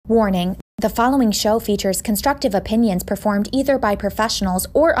Warning: the following show features constructive opinions performed either by professionals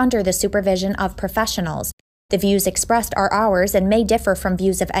or under the supervision of professionals. The views expressed are ours and may differ from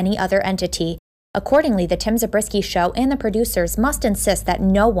views of any other entity. Accordingly, the Tim Zabriskie Show and the producers must insist that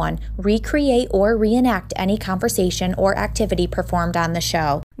no one recreate or reenact any conversation or activity performed on the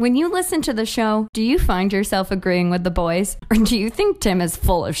show. When you listen to the show, do you find yourself agreeing with the boys? Or do you think Tim is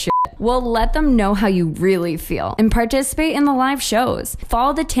full of shit? Well, let them know how you really feel and participate in the live shows.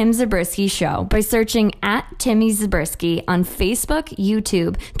 Follow the Tim Zabriskie Show by searching at Timmy Zabriskie on Facebook,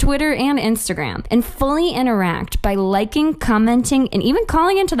 YouTube, Twitter, and Instagram, and fully interact by liking, commenting, and even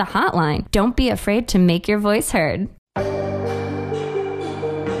calling into the hotline. Don't be afraid to make your voice heard.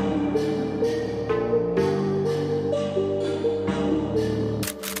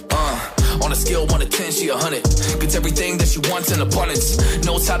 On a scale 1 to 10, she 100. Gets everything that she wants in abundance.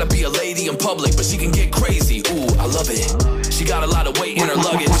 Knows how to be a lady in public, but she can get crazy. Ooh, I love it. She got a lot of weight in her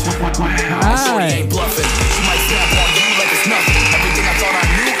luggage. Shorty ain't bluffing. She might snap on you like it's nothing. Everything I thought I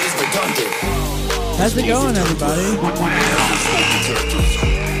knew is redundant. How's it going, everybody?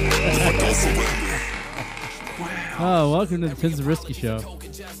 Oh, welcome to the Tim Zabriskie Show. Oh,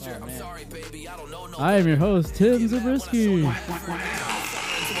 man. I am your host, Tim Zabriskie.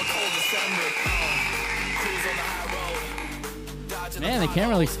 Man, the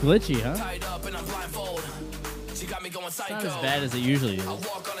camera looks glitchy, huh? It's not as bad as it usually is.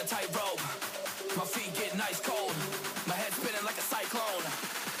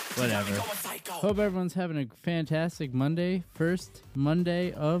 Whatever. Hope everyone's having a fantastic Monday. First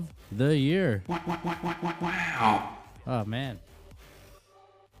Monday of the year. Wow. Oh, man.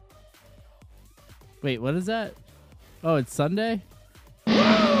 Wait, what is that? Oh, it's Sunday?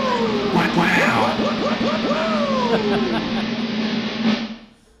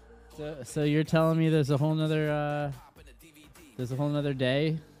 So you're telling me there's a whole nother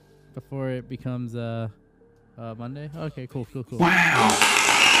day before it becomes Monday? Okay, cool. Wow.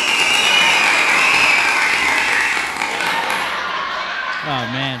 Oh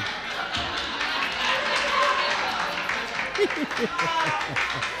man.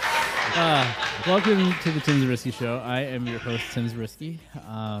 Welcome to the Tim Zabriskie Show. I am your host, Tim Zabriskie.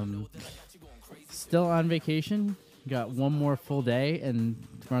 Still on vacation. Got one more full day, and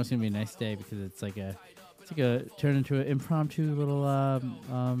tomorrow's gonna be a nice day because it's like a turn into an impromptu little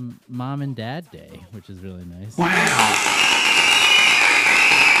mom and dad day, which is really nice. Wow.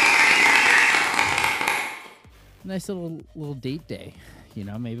 Nice little date day. You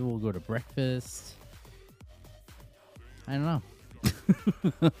know, maybe we'll go to breakfast. I don't know.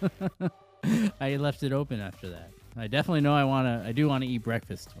 I left it open after that. I definitely know I do want to eat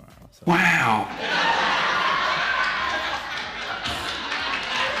breakfast tomorrow. So. Wow.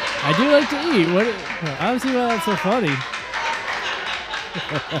 I do like to eat. I don't see why that's so funny.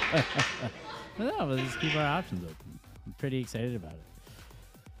 No, but just keep our options open. I'm pretty excited about it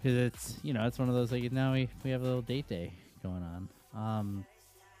because it's one of those like now we have a little date day going on.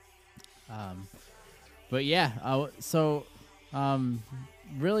 But yeah,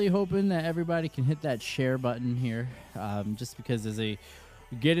 really hoping that everybody can hit that share button here, just because as they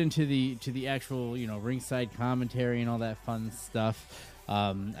get into the actual ringside commentary and all that fun stuff.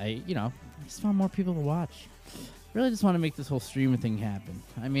 I just want more people to watch. Really just want to make this whole streaming thing happen.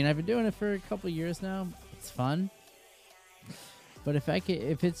 I mean, I've been doing it for a couple of years now. It's fun. But if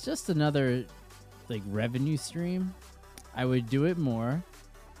it's just another like revenue stream, I would do it more.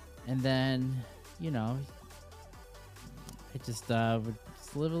 And then, I just would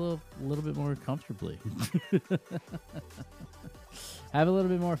just live a little bit more comfortably. Have a little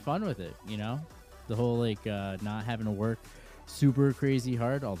bit more fun with it, The whole not having to work super crazy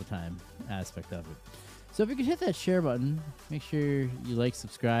hard all the time aspect of it. So if you could hit that share button, make sure you like,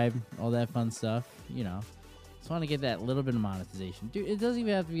 subscribe, all that fun stuff, Just want to get that little bit of monetization. Dude, it doesn't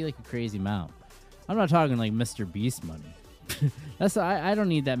even have to be like a crazy amount. I'm not talking like Mr. Beast money. I don't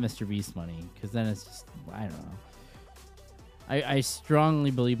need that Mr. Beast money because then it's just, I don't know. I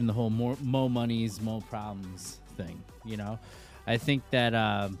strongly believe in the whole mo monies, mo problems thing, I think that,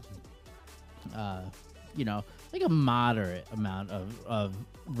 like a moderate amount of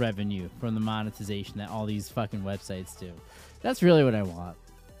revenue from the monetization that all these fucking websites do. That's really what I want.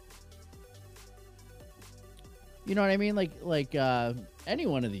 You know what I mean? Like any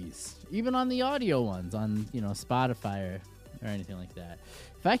one of these, even on the audio ones on, Spotify or anything like that.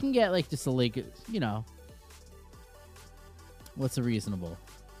 If I can get like just a what's a reasonable?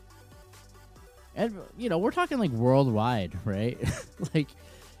 And we're talking like worldwide, right? Like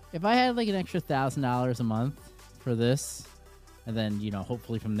if I had like an extra $1,000 a month for this, and then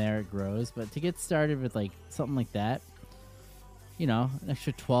hopefully from there it grows. But to get started with like something like that, an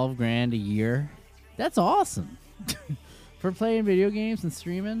extra 12 grand a year. That's awesome. For playing video games and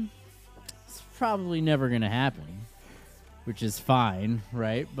streaming, it's probably never going to happen, which is fine,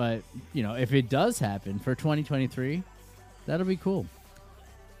 right? But, if it does happen for 2023, that'll be cool.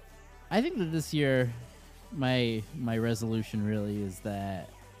 I think that this year, my resolution really is that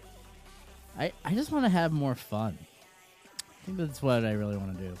I just want to have more fun. I think that's what I really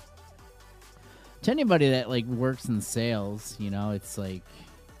want to do. To anybody that works in sales, it's like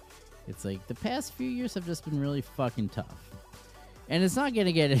the past few years have just been really fucking tough. And it's not going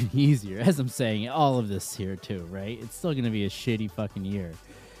to get any easier, as I'm saying, all of this here too, right? It's still going to be a shitty fucking year.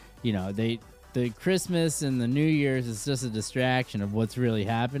 The Christmas and the New Year's is just a distraction of what's really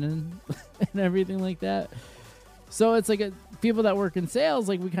happening and everything like that. So it's people that work in sales,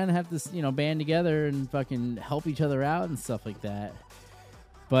 we kind of have to, band together and fucking help each other out and stuff like that.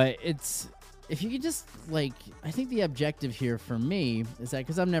 But if you could just, I think the objective here for me is that,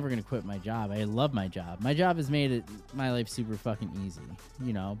 because I'm never going to quit my job. I love my job. My job has made my life super fucking easy,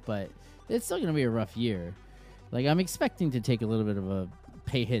 but it's still going to be a rough year. I'm expecting to take a little bit of a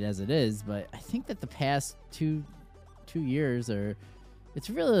pay hit as it is, but I think that the past two years it's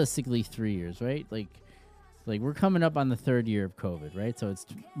realistically 3 years, right? We're coming up on the third year of COVID, right? So it's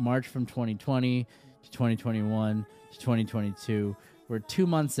March from 2020 to 2021 to 2022. We're 2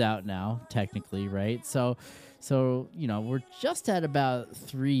 months out now, technically, right? So we're just at about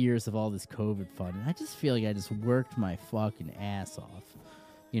 3 years of all this COVID fun, and I just feel like I just worked my fucking ass off.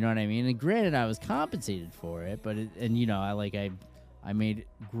 You know what I mean? And granted, I was compensated for it, but I made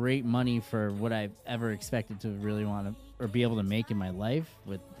great money for what I've ever expected to really want to or be able to make in my life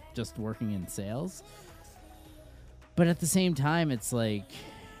with just working in sales. But at the same time, it's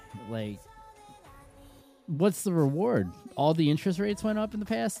what's the reward? All the interest rates went up in the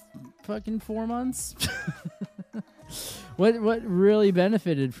past fucking 4 months. What really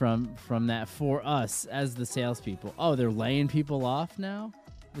benefited from that for us as the salespeople? Oh, they're laying people off now,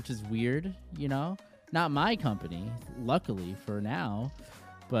 which is weird. Not my company, luckily for now,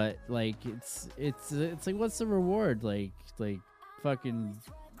 but it's what's the reward? Fucking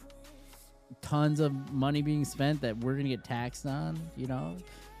tons of money being spent that we're gonna get taxed on,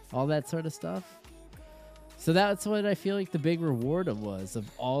 all that sort of stuff. So that's what I feel like the big reward of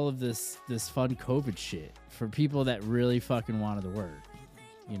all of this fun COVID shit for people that really fucking wanted to work,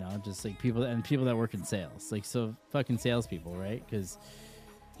 just people that work in sales, so fucking salespeople, right? Because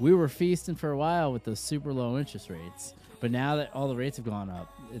we were feasting for a while with those super low interest rates, but now that all the rates have gone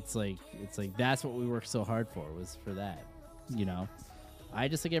up, it's like that's what we worked so hard for, was for that. I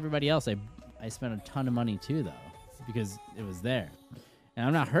just like everybody else, I spent a ton of money too, though, because it was there. And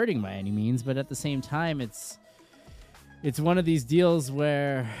I'm not hurting by any means, but at the same time, it's one of these deals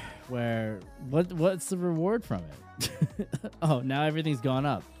where what's the reward from it? Oh, now everything's gone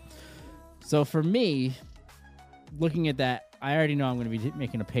up. So for me, looking at that, I already know I'm going to be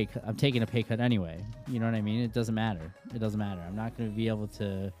making a pay cut. I'm taking a pay cut anyway. You know what I mean? It doesn't matter. I'm not going to be able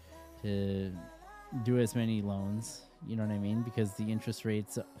to do as many loans. You know what I mean? Because the interest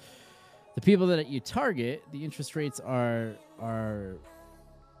rates, the people that you target, the interest rates are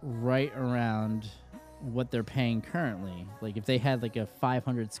right around what they're paying currently. If they had a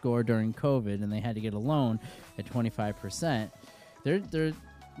 500 score during COVID and they had to get a loan at 25%, they're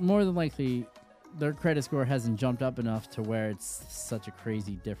more than likely their credit score hasn't jumped up enough to where it's such a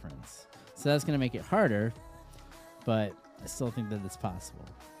crazy difference. So that's going to make it harder, but I still think that it's possible.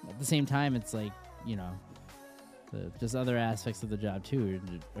 At the same time, it's just other aspects of the job too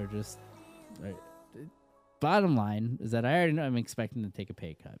are just bottom line is that I already know I'm expecting to take a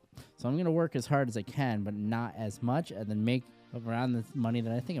pay cut. So I'm going to work as hard as I can, but not as much, and then make around the money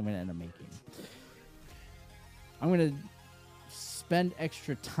that I think I'm going to end up making. I'm going to spend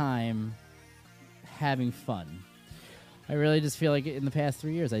extra time having fun. I really just feel like in the past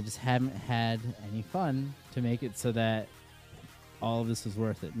 3 years, I just haven't had any fun to make it so that all of this is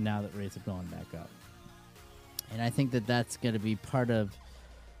worth it now that rates have gone back up. And I think that that's going to be part of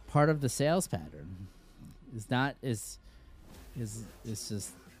the sales pattern. Is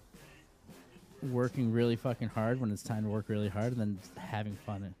just working really fucking hard when it's time to work really hard, and then having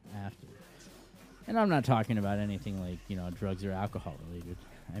fun after. And I'm not talking about anything drugs or alcohol related.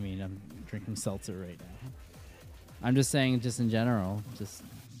 I mean, I'm drinking seltzer right now. I'm just saying, just in general, just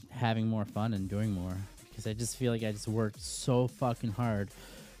having more fun and doing more, because I just feel like I just worked so fucking hard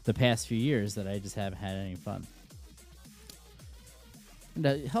the past few years that I just haven't had any fun. And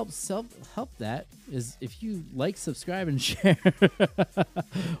to help that is if you like, subscribe, and share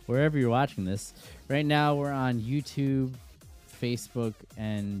wherever you're watching this. Right now, we're on YouTube, Facebook,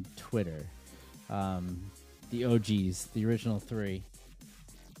 and Twitter. the OGs, the original 3.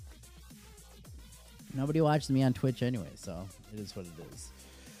 Nobody watches me on Twitch anyway, so it is what it is.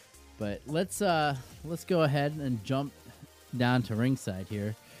 But let's go ahead and jump down to ringside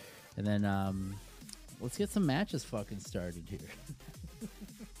here, and then let's get some matches fucking started here.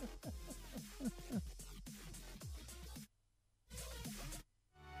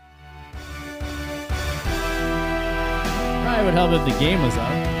 Probably would help if the game was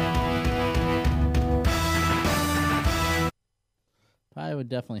up. Probably would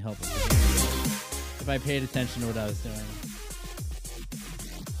definitely help if I paid attention to what I was doing.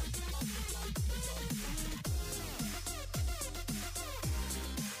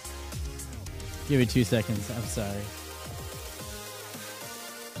 Give me 2 seconds. I'm sorry.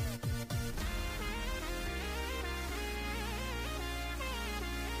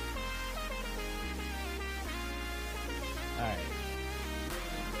 Alright.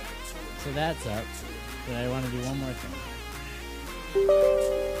 So that's up. But I want to do one more thing.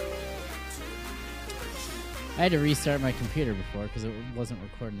 I had to restart my computer before because it wasn't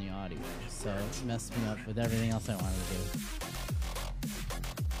recording the audio. So it messed me up with everything else I wanted to do.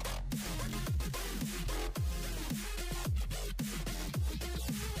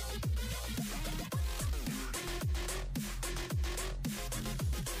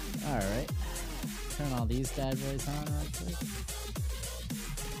 Alright. Turn all these bad boys on real quick.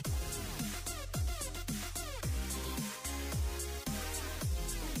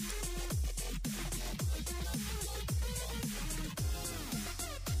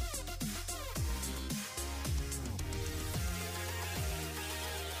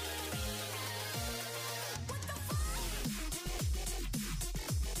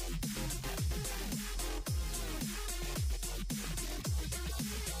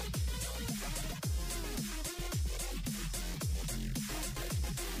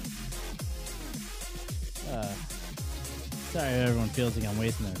 Sorry if everyone feels like I'm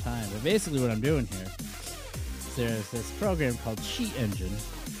wasting their time, but basically what I'm doing here is there's this program called Cheat Engine,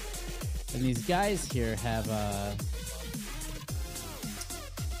 and these guys here have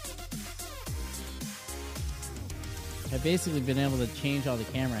basically been able to change all the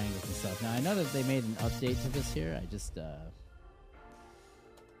camera angles and stuff. Now I know that they made an update to this here. I just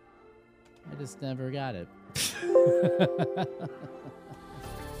never got it.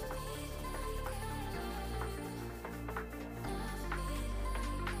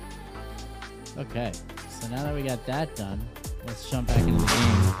 Okay, so now that we got that done, let's jump back into the game.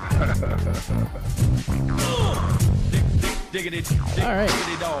 All right.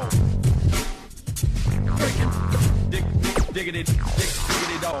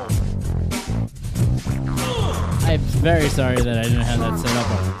 I'm very sorry that I didn't have that set up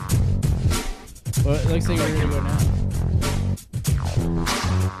already. Well, it looks like we're gonna go now.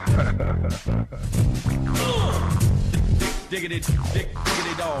 Diggity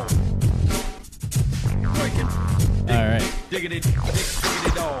dog. All right. Diggity dog.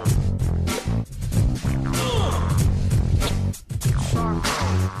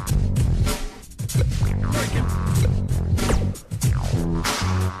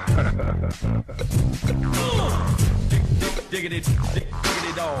 Diggity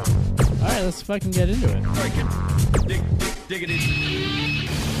dog. All right, let's fucking get into it. Diggity.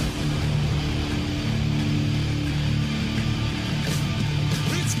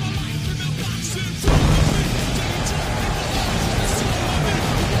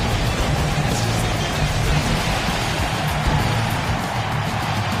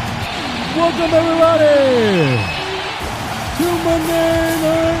 Welcome everybody to Monday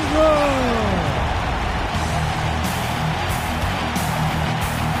Night Raw.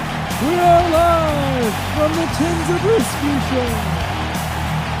 We are live from the Tim Zabriskie Show.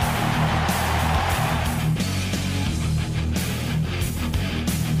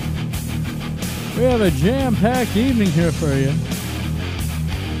 We have a jam-packed evening here for you.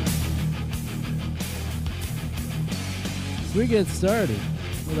 So we get started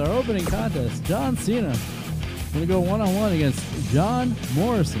with our opening contest. John Cena going to go one-on-one against John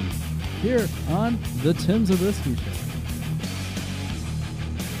Morrison here on the Tim Zabriskie Show.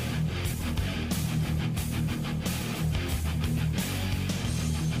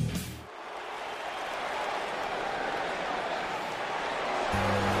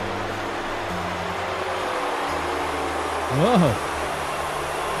 Whoa.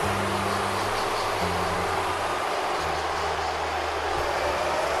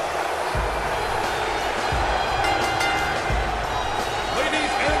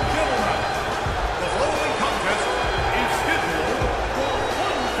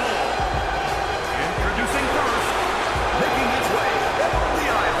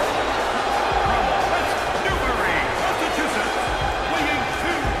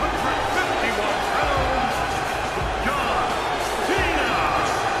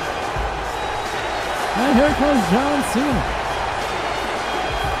 And here comes John Cena.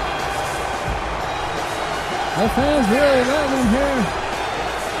 The fans really letting him here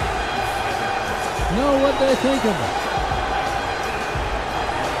know what they think of it.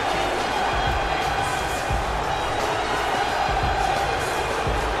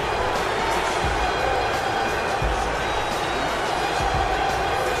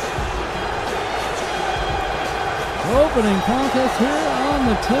 Opening contest here on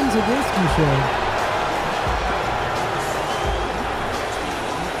the Tim Zabriskie Show.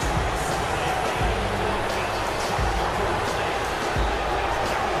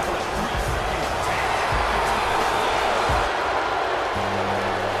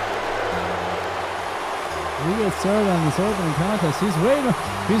 We get started on this opening contest. He's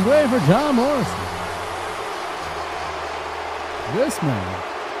waiting for John Morrison. This man.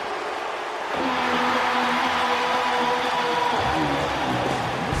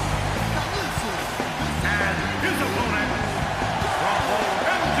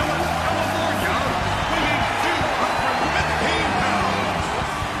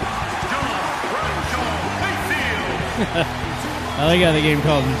 I like how the game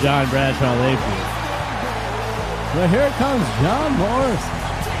called him John Bradshaw Layfield. But here comes John Morrison,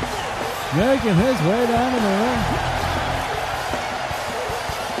 making his way down to the ring.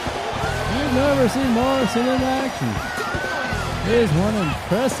 You've never seen Morrison in action. He is one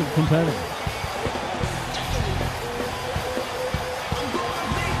impressive competitor.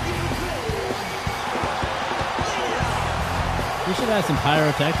 We should have some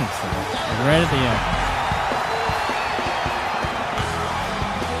pyrotechnics though, right at the end.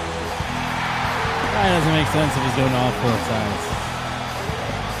 That doesn't make sense if he's doing all four sides.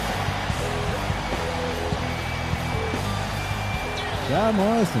 John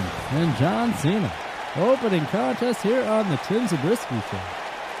Morrison and John Cena. Opening contest here on the Tim Zabriskie Show.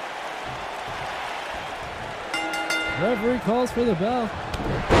 Referee calls for the bell.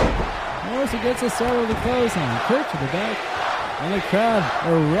 Morrison gets a start with a clothesline. Kick to the back. And the crowd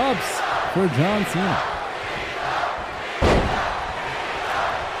erupts for John Cena.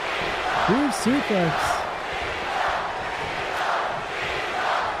 Huge suplex.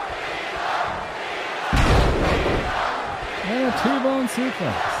 And a T-bone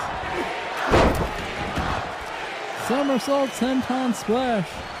suplex. Somersault 10-pound splash.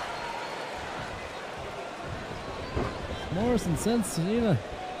 Morrison sends Cena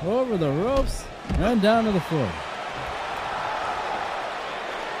over the ropes and down to the floor.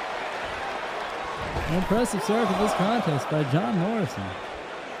 An impressive start to this contest by John Morrison.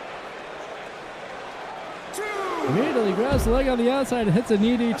 Immediately grabs the leg on the outside and hits a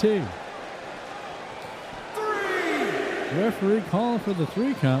knee DT. Referee calling for the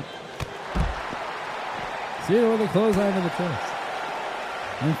 3 count. Cena with a clothesline to the chest.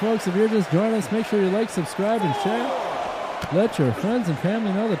 And folks, if you're just joining us, make sure you like, subscribe, and share. Let your friends and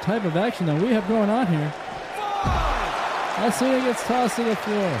family know the type of action that we have going on here. As Cena gets tossed to the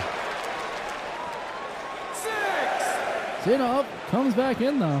floor. Cena up, comes back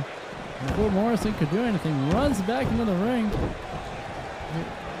in though. Before Morrison could do anything, runs back into the ring.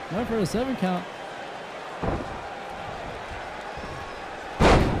 Went for a 7 count.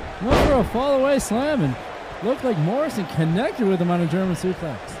 Went for a fall away slam and looked like Morrison connected with him on a German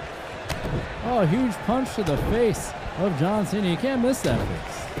suplex. Oh, a huge punch to the face of John Cena. You can't miss that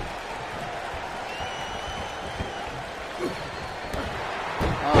face.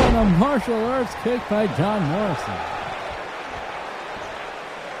 Oh, and a martial arts kick by John Morrison.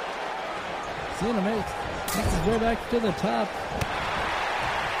 Cena makes his way back to the top.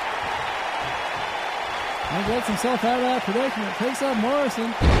 And gets himself out of that predicament. Takes out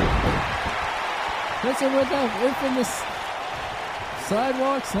Morrison. Hits him with that infamous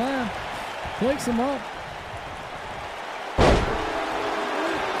sidewalk slam. Picks him up.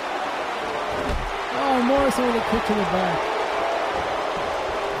 Oh, and Morrison with a kick to the back.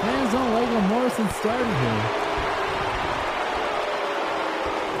 Fans don't like when Morrison started here.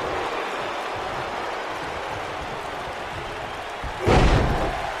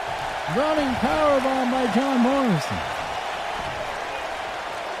 Running powerbomb by John Morrison.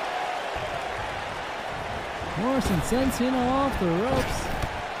 Morrison sends Cena off the ropes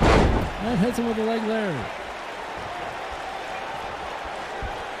and hits him with a leg lariat.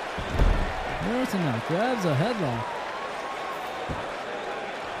 Morrison now grabs a headlock.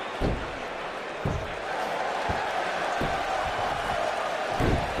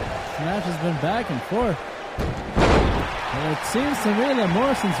 This match has been back and forth. And it seems to me that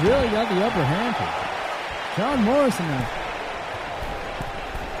Morrison's really got the upper hand here. John Morrison now.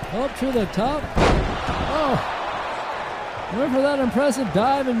 Up to the top. Oh! Went for that impressive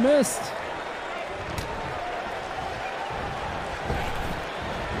dive and missed.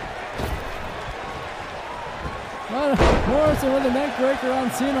 Morrison with a neck breaker on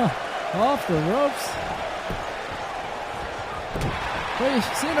Cena. Off the ropes.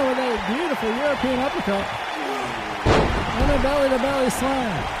 Cena with a beautiful European uppercut. And a belly-to-belly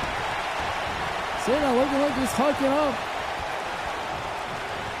slam. Cena looking like he's hulking up.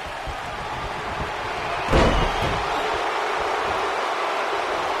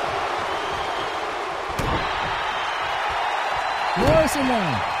 Morrison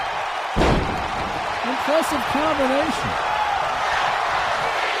now. Impressive combination.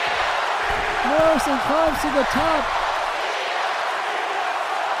 Morrison climbs to the top.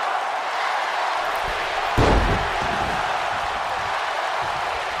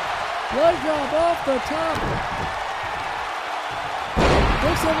 Leg drop off the top.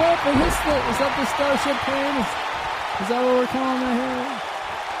 Picks him up and hits the, is that the Starship Pain? Is that what we're calling it here?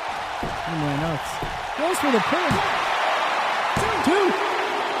 Oh my nuts. Goes for the pin. Two.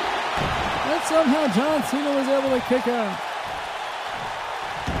 And somehow John Cena was able to kick out.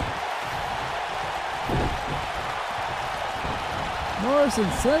 Morrison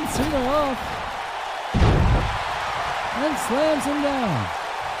sends Cena off and slams him down.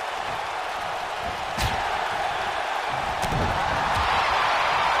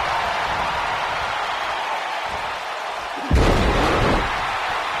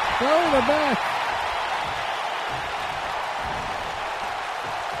 Belly to back.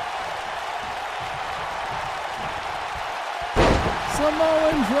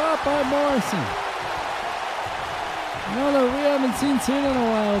 Samoan drop by Morrison. I know that we haven't seen Cena in a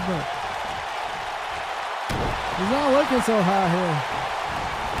while, but he's not looking so hot here.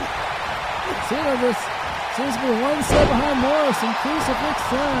 Cena just seems to be one step behind Morrison. Crucifix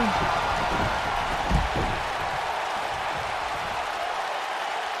slam.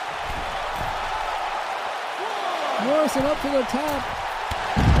 Morrison up to the top.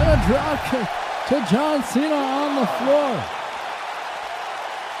 And a drop kick to John Cena on the floor.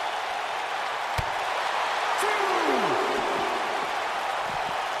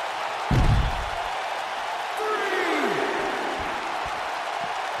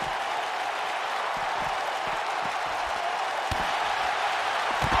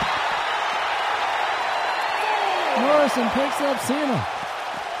 Morrison picks up Cena,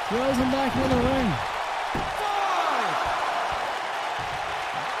 throws him back in the ring.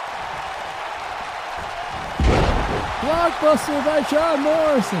 Blockbuster by John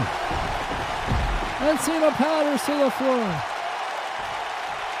Morrison. And Cena powders to the floor.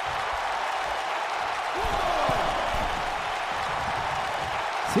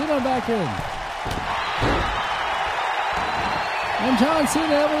 Cena back in. And John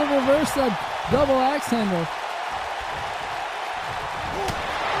Cena able to reverse that double axe handle.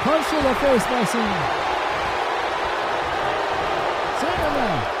 Punch to the face by Cena. Cena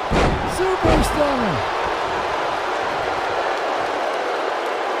now. Super stunner.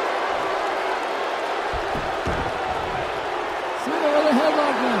 Cena with a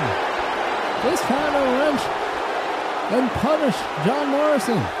headlock now. This time to wrench and punish John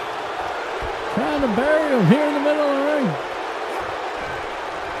Morrison. Trying to bury him here in the middle of the ring.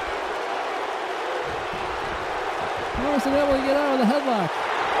 Morrison able to get out of the headlock.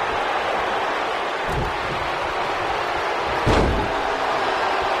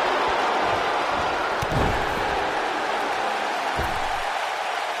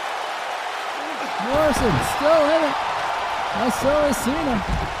 Morrison still in it. And so is Cena.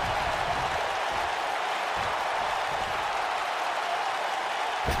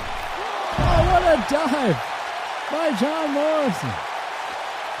 Oh, what a dive by John Morrison.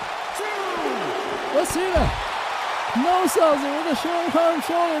 But Cena no sells it with a short arm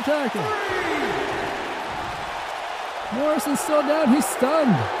shoulder tackle. Morrison still down. He's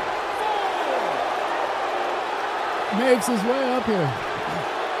stunned. Makes his way up here.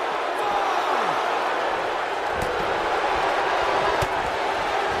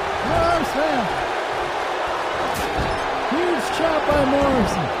 Arm slam. Huge chop by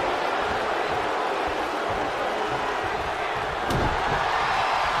Morrison.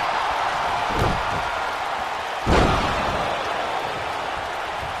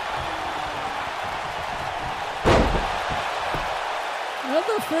 And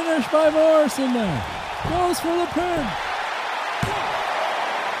the finish by Morrison now. Goes for the pin.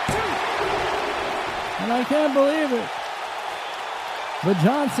 And I can't believe it. But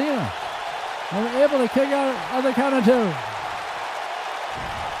John Cena was able to kick out on the count of two.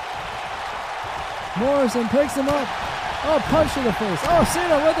 Morrison picks him up. Oh, punch to the face. Oh,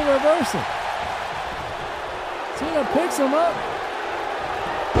 Cena with the reversal. Cena picks him up.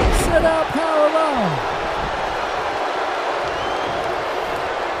 Sit out powerbomb.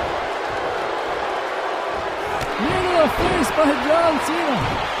 Knee to the face by John Cena.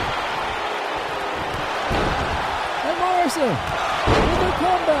 And Morrison with a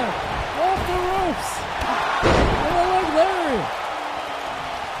comeback off the ropes. And a leg lariat.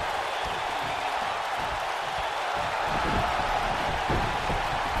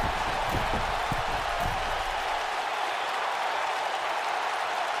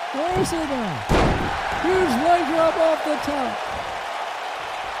 Morrison now. Huge leg drop off the top.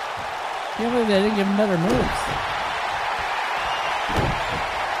 Can't believe they didn't give him better moves.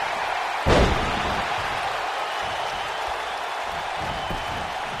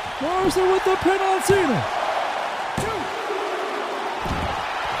 Morrison with the pin on Cena.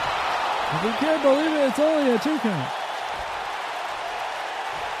 If you can't believe it, it's only a 2 count.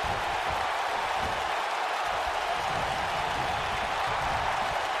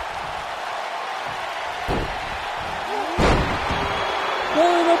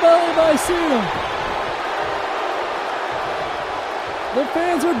 Belly by Cena. The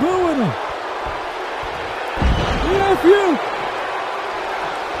fans are booing him. EFU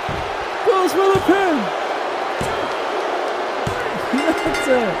goes for the pin. That's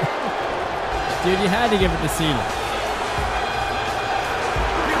it. Dude, you had to give it to Cena.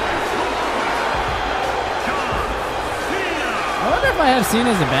 I wonder if I have Cena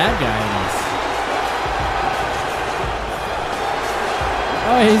as a bad guy in this.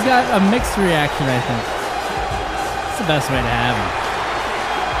 Oh, he's got a mixed reaction, I think. It's the best way to have him.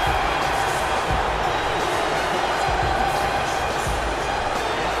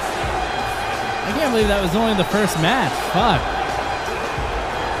 I can't believe that was only the first match. Fuck.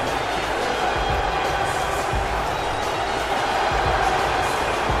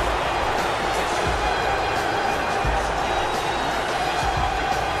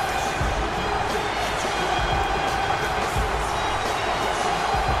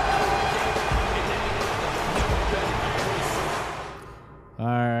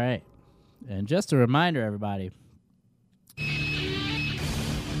 And just a reminder, everybody,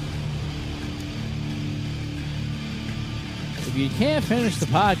 if you can't finish the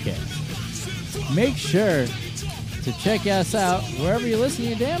podcast, make sure to check us out wherever you listen to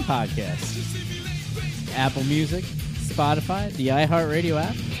your damn podcasts. Apple Music, Spotify, the iHeartRadio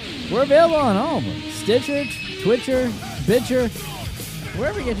app. We're available on all of them. Stitcher, Twitcher, Bitcher,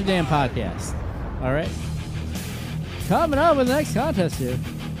 wherever you get your damn podcasts. All right? Coming up with the next contest here,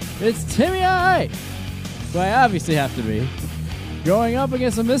 it's Timmy I, who I obviously have to be, going up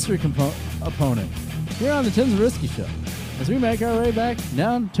against a mystery opponent here on the Tim Zabriskie Show as we make our way back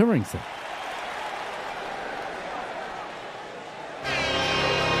down to ringside.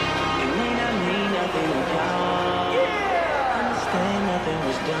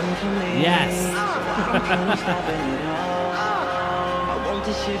 Yes.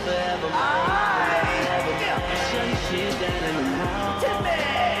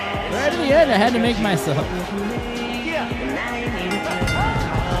 Right at the end, I had to make myself.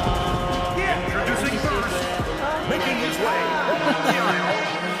 Introducing first, making his way.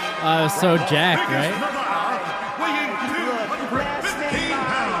 I was so jacked, right? Weighing 215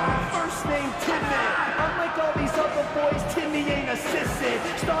 pounds. First name Timmy. Unlike all these other boys, Timmy ain't a sissy.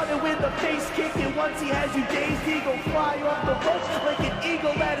 Started with a face kick, and once he has you dazed, he gon' fly off the ropes like an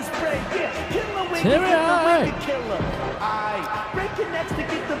eagle at his prey. Yeah, killer when you get the wicked killer. Break your necks to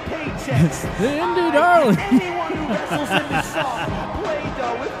get the paychecks. The indie darling. Anyone who wrestles in this song, play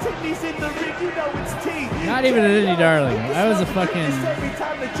though. If Timmy's in the ring, you know it's T. Not even an indie darling. I was a fucking. Every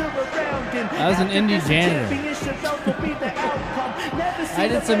time that you're around him. I was an indie janitor. I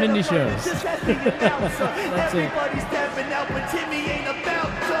did some indie shows. That's it. Everybody's tapping out, but Timmy ain't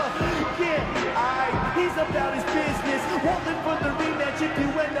about to. Yeah, he's about his business. Holding for the rematch if you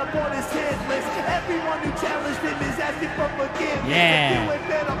end up on his hit list. Everyone who challenged him is asking for forgiveness. Yeah. If you ain't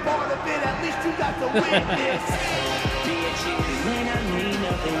been a part of it, at least you got to witness.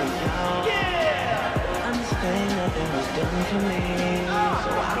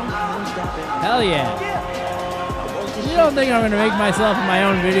 Hell yeah. You don't think I'm going to make myself in my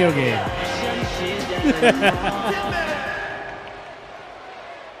own video game?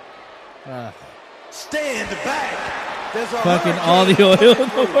 Stand back. There's a Fucking all the oil in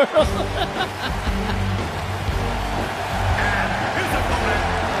the world.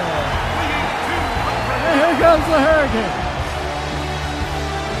 And here comes the Hurricane.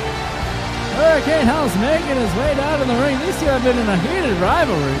 Hurricane House making his way down to the ring. These two have been in a heated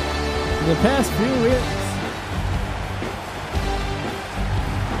rivalry for the past few weeks.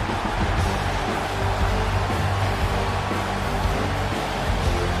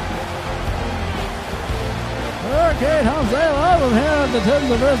 Hurricane House, they love him here at the Tim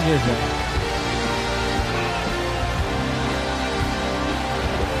Zabriskie Show.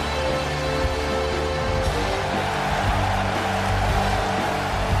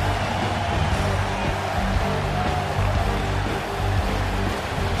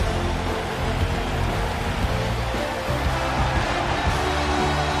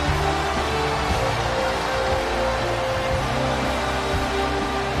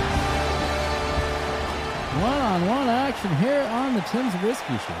 one-on-one action here on the Tim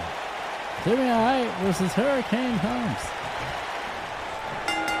Zabriskie Show. Timmy Hite versus Hurricane Helms.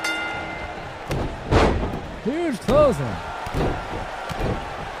 Huge clothesline.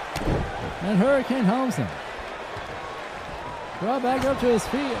 And Hurricane Helms him. Brought back up to his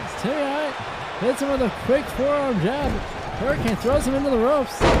feet. It's Timmy Hite hits him with a quick forearm jab. Hurricane throws him into the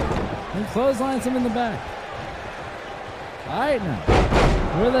ropes and clotheslines him in the back. Hite now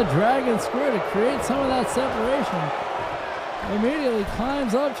with a dragon screw to create some of that separation. Immediately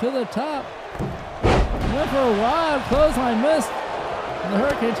climbs up to the top. Went for a wild clothesline, missed, and the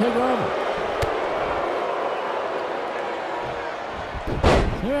Hurricane take over.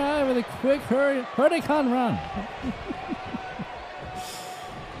 Here I am with a quick Hurricane run.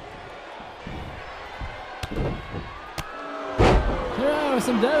 Here I am with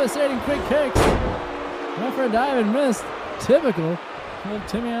some devastating quick kicks. Went for a dive and missed. Typical of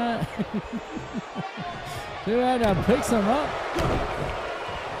Timmy Hite. Timmy Hite now picks him up.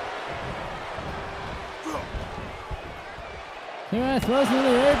 Timmy Hite throws him into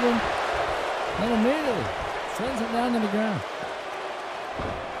the apron. And immediately sends him down to the ground.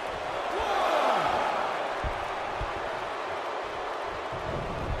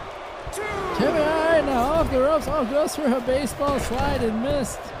 Timmy Hite now off the ropes. Oh, goes for a baseball slide and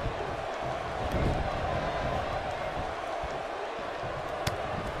missed.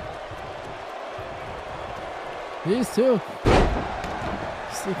 These two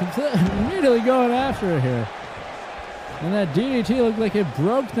immediately going after it here. And that DDT looked like it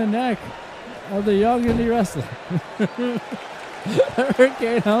broke the neck of the young indie wrestler.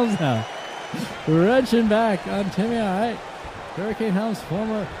 Hurricane Helms now wrenching back on Timmy Hite. Hurricane Helms,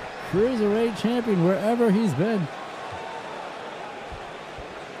 former Cruiserweight champion wherever he's been.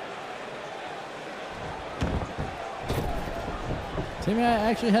 Timmy Hite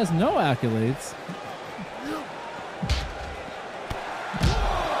actually has no accolades.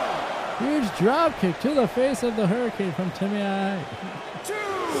 Huge drop kick to the face of the Hurricane from Timmy Hite.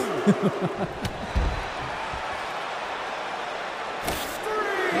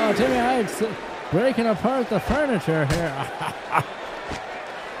 Oh, Timmy Hite's breaking apart the furniture here.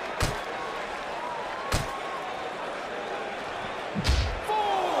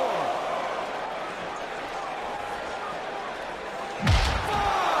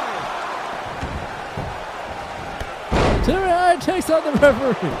 Timmy Hite takes out the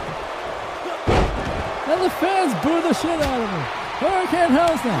referee. And the fans boo the shit out of him. Hurricane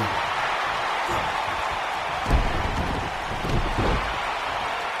Helms now.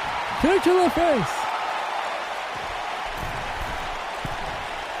 Kick to the face.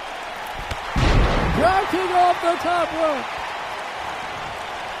 Drop kick off the top rope.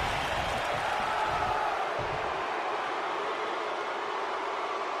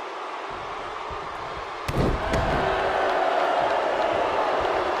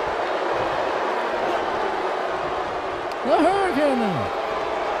 The Hurricane now.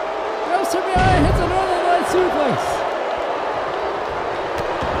 Goes to behind, hits a Northern Light suplex.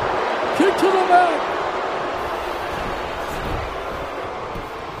 Kick to the back.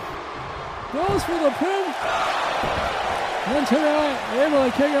 Goes for the pin. And Timmy Hite able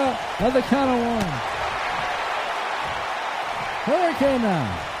to kick out at the count of one. Hurricane now.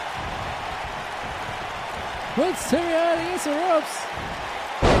 Puts Timmy Hite against the ropes.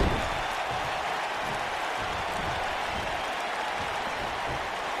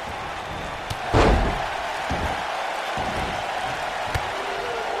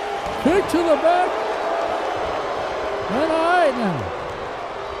 Kick to the back. And Hite now.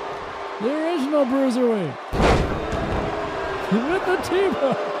 The original Bruiserweight. With the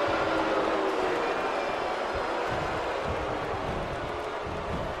T-bar.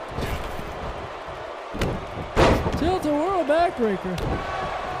 Tilt-a-whirl backbreaker.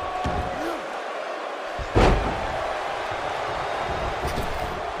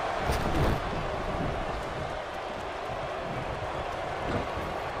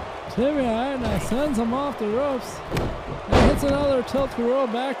 Timmy Hite now sends him off the ropes and hits another tilt-a-whirl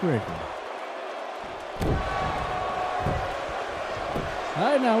backbreaker.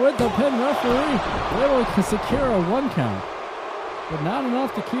 Hite now with the pin, referee able to secure a 1 count, but not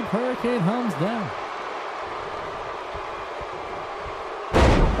enough to keep Hurricane Helms down.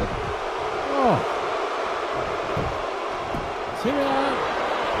 Oh. Timmy Hite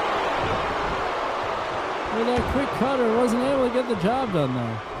with that quick cutter wasn't able to get the job done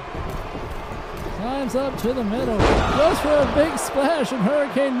though. Climbs up to the middle. Goes for a big splash and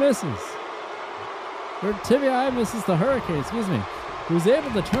Hurricane misses. Or Timmy Hite misses the Hurricane, excuse me. Who's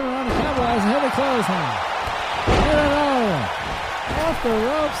able to turn around and capitalize and hit a clothesline. Hit another one. Off the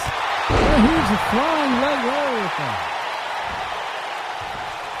ropes. A huge flying leg roll with that.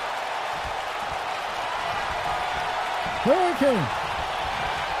 Hurricane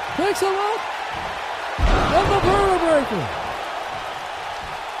picks him up. And the vertebraker.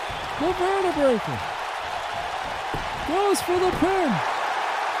 The vertebraker goes for the pin.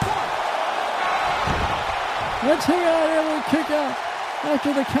 And Timmy able to kick out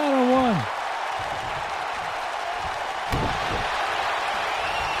after the count of 1.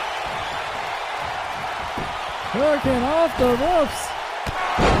 Hurricane off the ropes.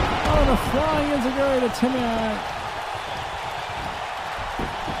 Oh, the flying enziguri to Timmy.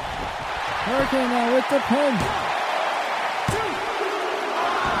 Hurricane now with the pin.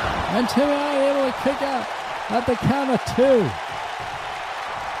 And Timmy able to kick out at the count of 2.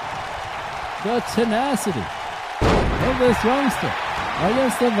 The tenacity of this youngster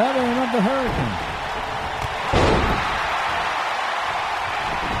against the veteran of the Hurricane.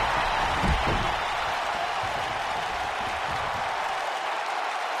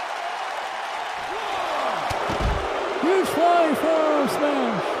 Huge flying forearm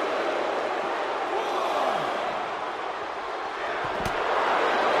smash.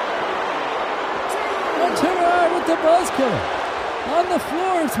 And Timmy with the buzz killer. On the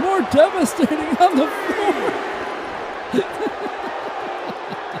floor, it's more devastating on the floor.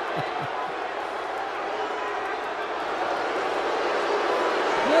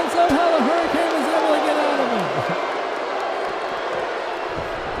 And somehow the Hurricane is able to get out of it.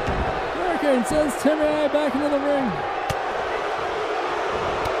 Hurricane sends Timmy back into the ring.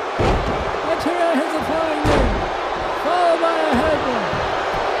 And Timmy hits a flying knee, followed by a headbutt.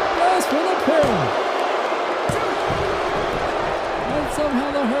 Goes for the pin. Somehow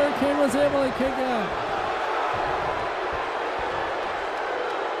the Hurricane was able to kick out.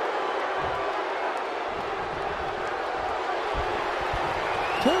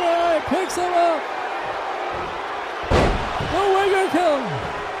 Timmy picks him up. The Winger kill.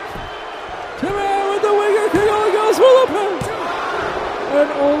 Timmy with the Winger kick only goes for the pin. And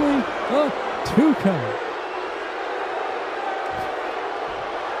only a 2 count.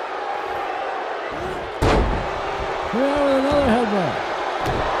 Timmy with another headbutt.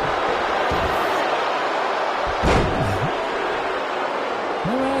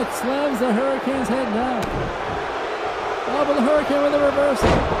 Slams the Hurricane's head down. Oh, but the Hurricane with a reversal.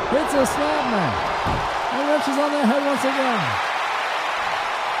 Hits a slap man. And wrenches on the head once again.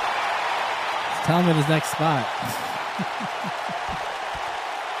 Tell me his next spot.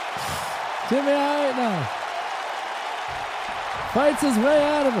 Timmy right now. Fights his way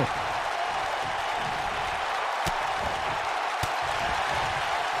out of it.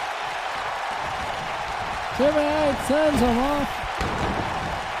 Timmy sends him off.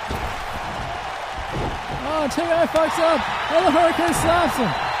 Oh, Timmy fucks up, and the Hurricane slaps him.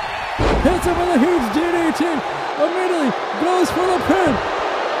 Hits him with a huge DDT. Immediately goes for the pin.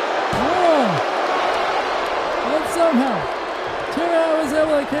 Oh. And somehow, Timmy was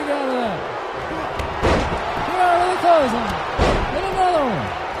able to kick out of that. Timmy with a clothesline. And another one.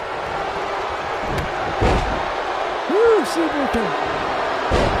 Huge super kick.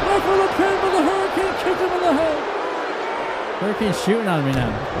 Went for the pin, but the Hurricane kicked him in the head. Hurricane's shooting on me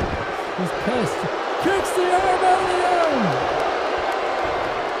now. He's pissed. Kicks the arm out of the arm.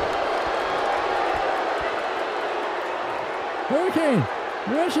 Hurricane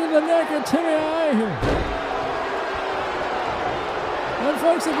wrenching the neck of Timmy here. And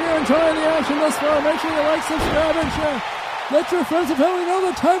folks, if you're enjoying the action thus far, make sure you like, subscribe, and share. Let your friends and family know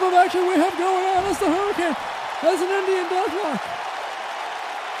the type of action we have going on. As the Hurricane has an Indian Deathlock.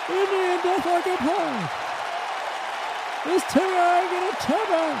 Indian Deathlock applied. Is Timmy going to tap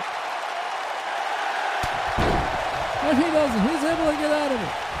out? And he doesn't. He's able to get out of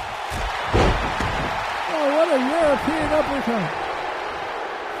it. Oh, what a European uppercut.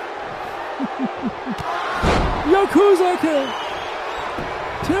 Yakuza kick.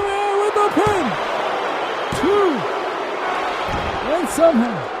 Timmy with the pin. 2. And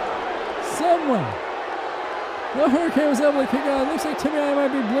somehow, somewhere, the Hurricane was able to kick out. It looks like Timmy might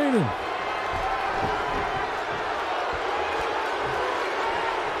be bleeding.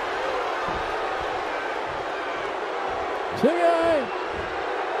 Timmy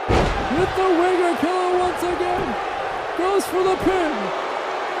with the Winger killer once again. Goes for the pin.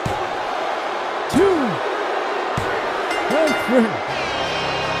 2 and 3.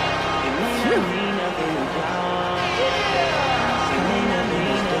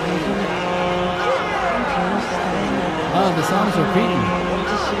 Oh, the song's repeating.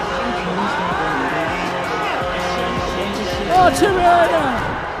 Oh, Timmy right now.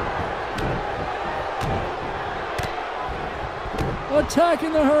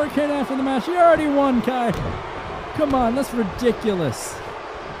 attacking the Hurricane after the match. You already won, Kai. Come on, that's ridiculous.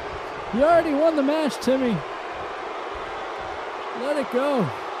 You already won the match, Timmy. Let it go.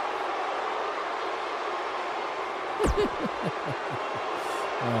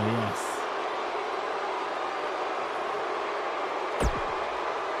 Oh, yes.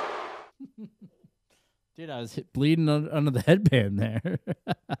 Dude, I was bleeding under the headband there.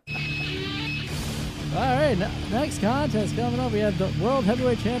 All right, next contest coming up. We have the World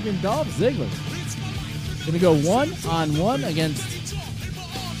Heavyweight Champion Dolph Ziggler. Going to go 1-on-1 against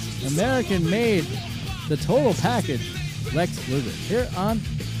American-made, the total package, Lex Luger, here on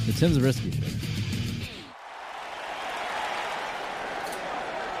the Tim Zabriskie Show.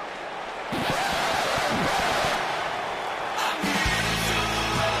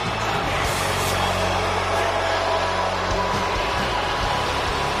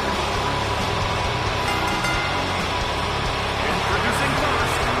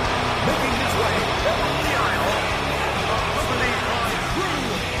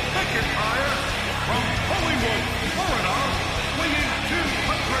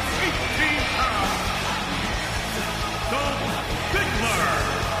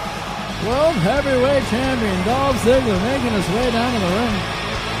 World Heavyweight Champion Dolph Ziggler making his way down to the ring.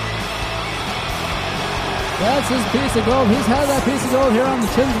 That's his piece of gold. He's had that piece of gold here on the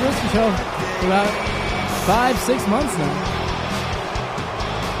Tim Zabriskie Show for about 5-6 months now.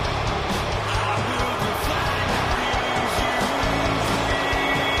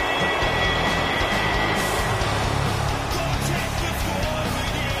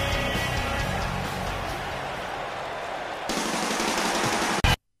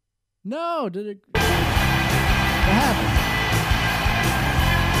 No, did it? What happened?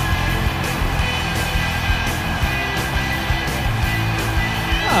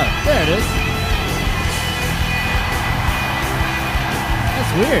 Oh, there it is.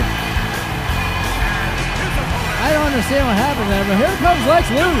 That's weird. I don't understand what happened there, but here comes Lex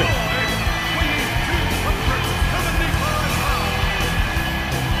Luger.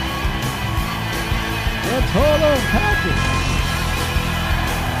 The total package.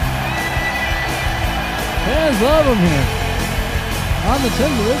 Fans love him here on the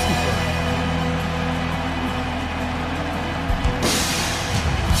Tim Zabriskie Show.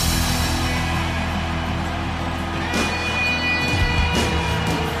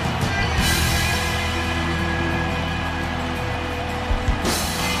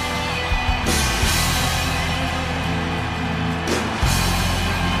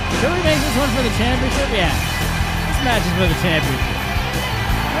 Should we make this one for the championship? Yeah. This match is for the championship.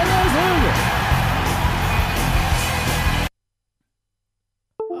 There goes Luger.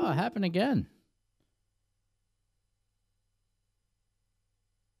 Happen again.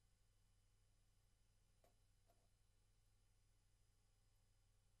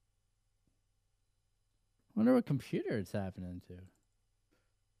 Wonder what computer it's happening to.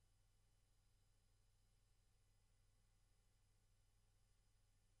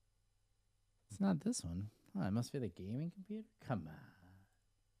 It's not this one. Oh, it must be the gaming computer? Come on.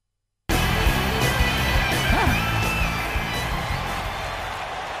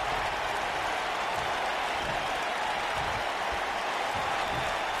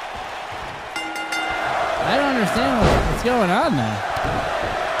 I don't understand what's going on there.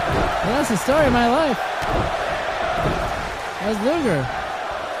 Well, that's the story of my life. That's Luger.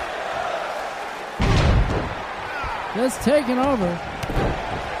 Just taking over.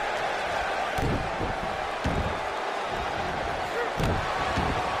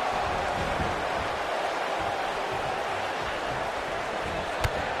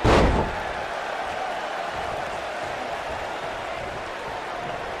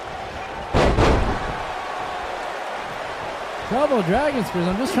 Double Dragon Screws.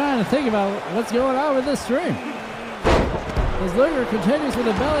 I'm just trying to think about what's going on with this stream. As Luger continues with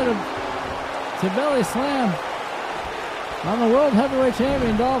a belly to belly slam on the World Heavyweight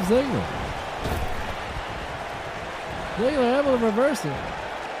Champion Dolph Ziggler. Ziggler able to reverse it.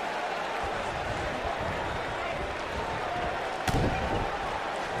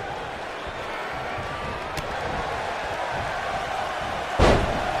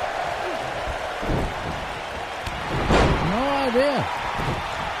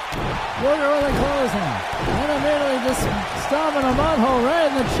 Luger with a clothesline. And immediately just stomping a mud hole right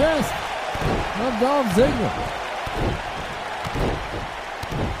in the chest of Dolph Ziggler.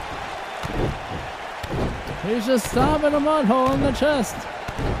 He's just stomping a mud hole in the chest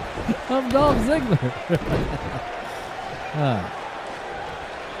of Dolph Ziggler.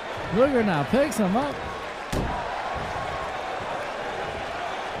 Luger now picks him up.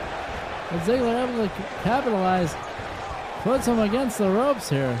 And Ziggler able to capitalize puts him against the ropes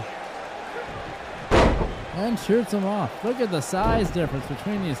here. And shoots him off. Look at the size difference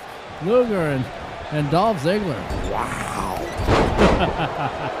between these Luger and Dolph Ziggler. Wow.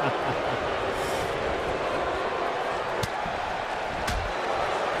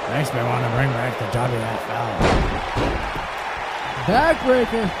 Makes me want to bring back the WFL.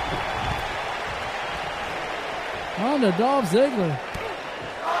 Backbreaker. On to Dolph Ziggler.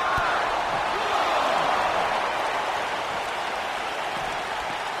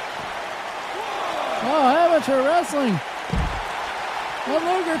 Oh, amateur wrestling. And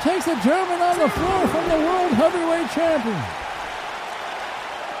Luger takes a German on the floor from the World Heavyweight Champion.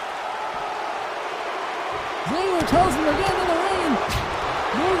 Ziggler tells him to get in the ring.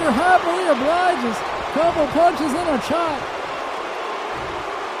 Luger happily obliges. Couple punches and a chop.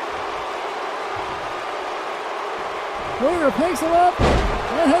 Luger picks him up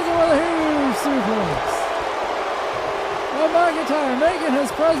and hits him with a huge suplex. And McIntyre making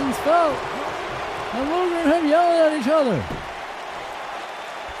his presence felt. And Luger and him yelling at each other.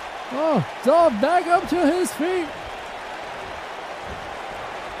 Oh, Dolph back up to his feet.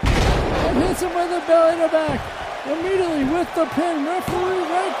 And hits him with the belly to back. Immediately with the pin. Referee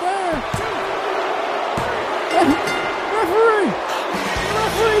right there. And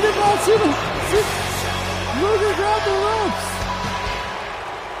referee did not see the... Luger grabbed the ropes.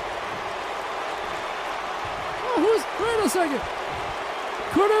 Oh, wait a second.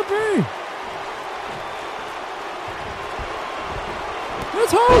 Could it be?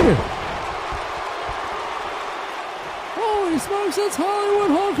 It's Hogan! Holy smokes, it's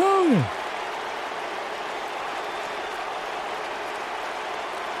Hollywood Hulk Hogan!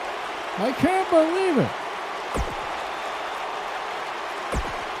 I can't believe it!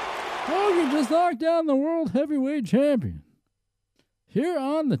 Hogan just knocked down the World Heavyweight Champion. Here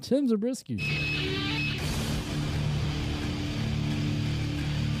on the Tim Zabriskie Show.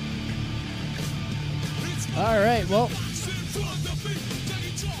 Alright, well...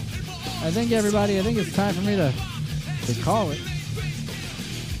 I think it's time for me to call it.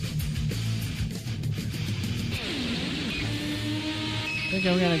 I think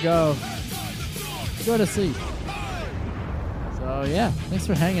I'm gonna go to sleep. So yeah, thanks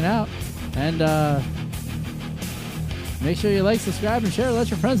for hanging out, and make sure you like, subscribe, and share.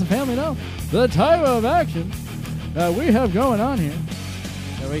 Let your friends and family know the type of action that we have going on here,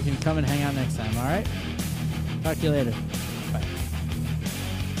 so we can come and hang out next time. All right, talk to you later.